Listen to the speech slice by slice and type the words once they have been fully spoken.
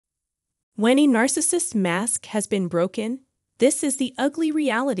When a narcissist's mask has been broken, this is the ugly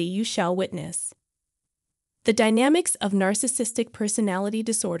reality you shall witness. The dynamics of narcissistic personality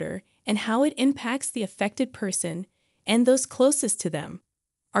disorder and how it impacts the affected person and those closest to them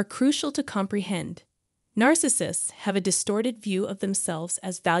are crucial to comprehend. Narcissists have a distorted view of themselves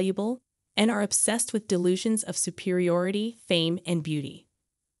as valuable and are obsessed with delusions of superiority, fame, and beauty.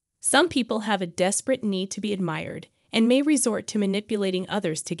 Some people have a desperate need to be admired and may resort to manipulating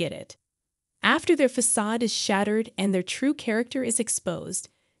others to get it. After their facade is shattered and their true character is exposed,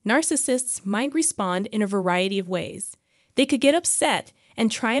 narcissists might respond in a variety of ways. They could get upset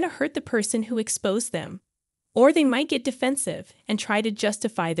and try to hurt the person who exposed them, or they might get defensive and try to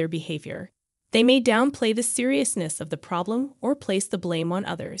justify their behavior. They may downplay the seriousness of the problem or place the blame on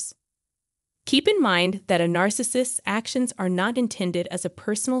others. Keep in mind that a narcissist's actions are not intended as a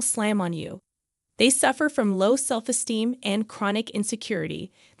personal slam on you. They suffer from low self-esteem and chronic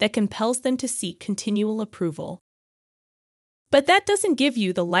insecurity that compels them to seek continual approval. But that doesn't give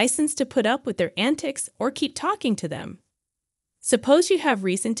you the license to put up with their antics or keep talking to them. Suppose you have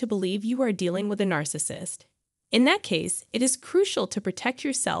reason to believe you are dealing with a narcissist. In that case, it is crucial to protect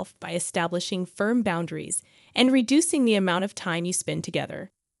yourself by establishing firm boundaries and reducing the amount of time you spend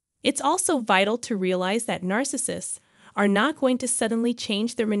together. It's also vital to realize that narcissists are not going to suddenly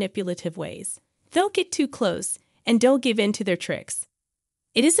change their manipulative ways. They'll get too close and don't give in to their tricks.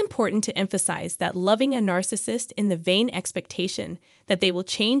 It is important to emphasize that loving a narcissist in the vain expectation that they will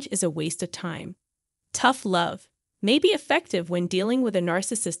change is a waste of time. Tough love may be effective when dealing with a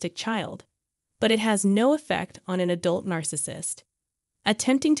narcissistic child, but it has no effect on an adult narcissist.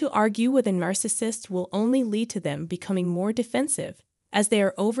 Attempting to argue with a narcissist will only lead to them becoming more defensive, as they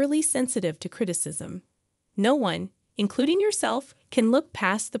are overly sensitive to criticism. No one, including yourself, can look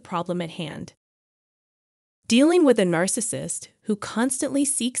past the problem at hand. Dealing with a narcissist who constantly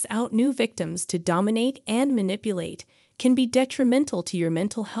seeks out new victims to dominate and manipulate can be detrimental to your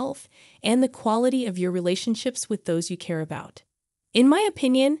mental health and the quality of your relationships with those you care about. In my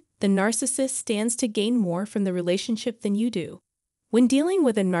opinion, the narcissist stands to gain more from the relationship than you do. When dealing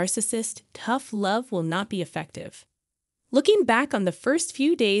with a narcissist, tough love will not be effective. Looking back on the first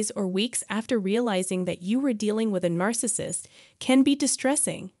few days or weeks after realizing that you were dealing with a narcissist can be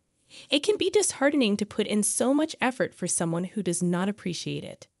distressing. It can be disheartening to put in so much effort for someone who does not appreciate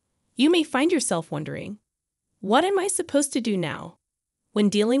it. You may find yourself wondering, what am I supposed to do now? When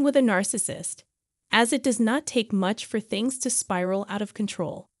dealing with a narcissist, as it does not take much for things to spiral out of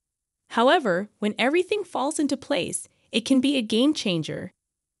control. However, when everything falls into place, it can be a game changer.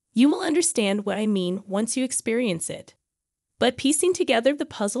 You will understand what I mean once you experience it. But piecing together the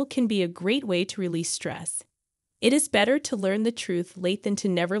puzzle can be a great way to release stress. It is better to learn the truth late than to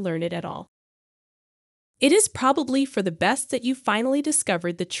never learn it at all. It is probably for the best that you finally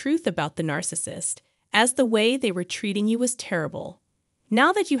discovered the truth about the narcissist, as the way they were treating you was terrible.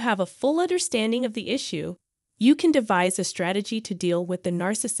 Now that you have a full understanding of the issue, you can devise a strategy to deal with the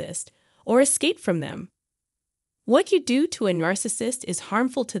narcissist or escape from them. What you do to a narcissist is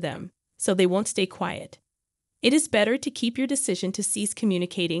harmful to them, so they won't stay quiet. It is better to keep your decision to cease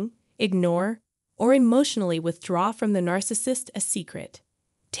communicating, ignore, or emotionally withdraw from the narcissist a secret.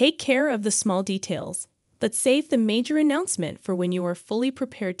 Take care of the small details, but save the major announcement for when you are fully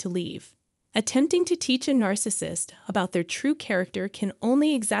prepared to leave. Attempting to teach a narcissist about their true character can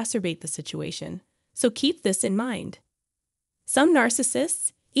only exacerbate the situation, so keep this in mind. Some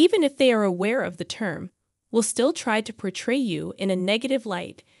narcissists, even if they are aware of the term, will still try to portray you in a negative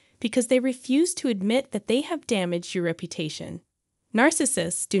light because they refuse to admit that they have damaged your reputation.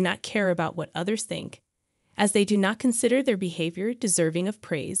 Narcissists do not care about what others think, as they do not consider their behavior deserving of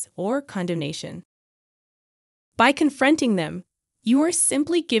praise or condemnation. By confronting them, you are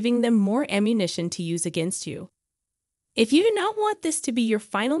simply giving them more ammunition to use against you. If you do not want this to be your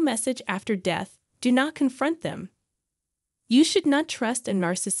final message after death, do not confront them. You should not trust a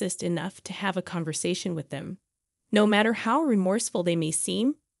narcissist enough to have a conversation with them, no matter how remorseful they may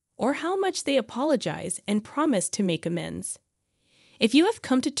seem or how much they apologize and promise to make amends. If you have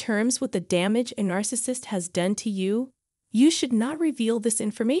come to terms with the damage a narcissist has done to you, you should not reveal this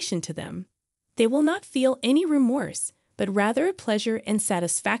information to them. They will not feel any remorse, but rather a pleasure and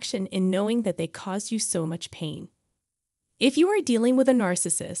satisfaction in knowing that they caused you so much pain. If you are dealing with a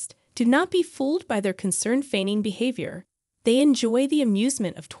narcissist, do not be fooled by their concern-feigning behavior. They enjoy the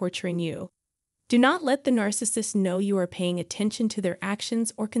amusement of torturing you. Do not let the narcissist know you are paying attention to their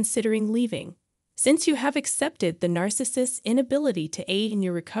actions or considering leaving. Since you have accepted the narcissist's inability to aid in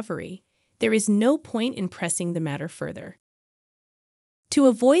your recovery, there is no point in pressing the matter further. To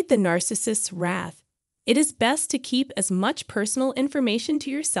avoid the narcissist's wrath, It is best to keep as much personal information to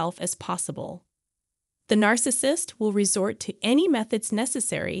yourself as possible. The narcissist will resort to any methods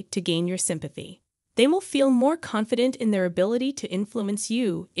necessary to gain your sympathy. They will feel more confident in their ability to influence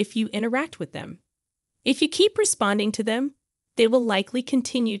you if you interact with them. If you keep responding to them, they will likely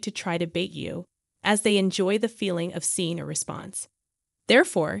continue to try to bait you, as they enjoy the feeling of seeing a response.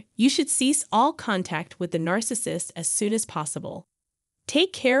 Therefore, you should cease all contact with the narcissist as soon as possible.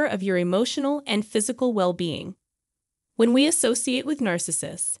 Take care of your emotional and physical well-being. When we associate with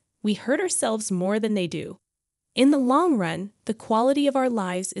narcissists, we hurt ourselves more than they do. In the long run, the quality of our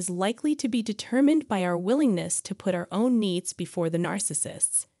lives is likely to be determined by our willingness to put our own needs before the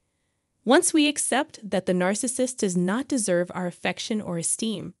narcissist's. Once we accept that the narcissist does not deserve our affection or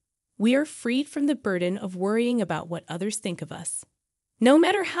esteem, we are freed from the burden of worrying about what others think of us. No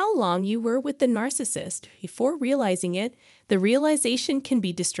matter how long you were with the narcissist before realizing it, the realization can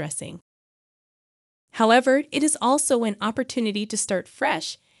be distressing. However, it is also an opportunity to start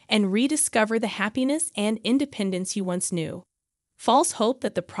fresh and rediscover the happiness and independence you once knew. False hope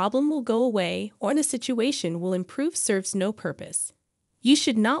that the problem will go away or the situation will improve serves no purpose. You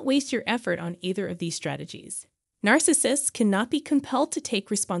should not waste your effort on either of these strategies. Narcissists cannot be compelled to take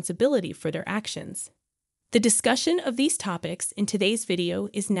responsibility for their actions. The discussion of these topics in today's video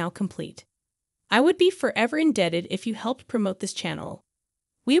is now complete. I would be forever indebted if you helped promote this channel.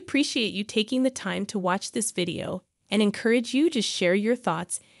 We appreciate you taking the time to watch this video and encourage you to share your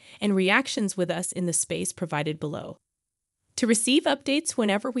thoughts and reactions with us in the space provided below. To receive updates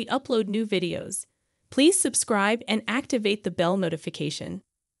whenever we upload new videos, please subscribe and activate the bell notification.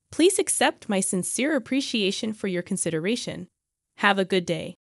 Please accept my sincere appreciation for your consideration. Have a good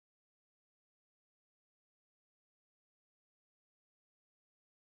day.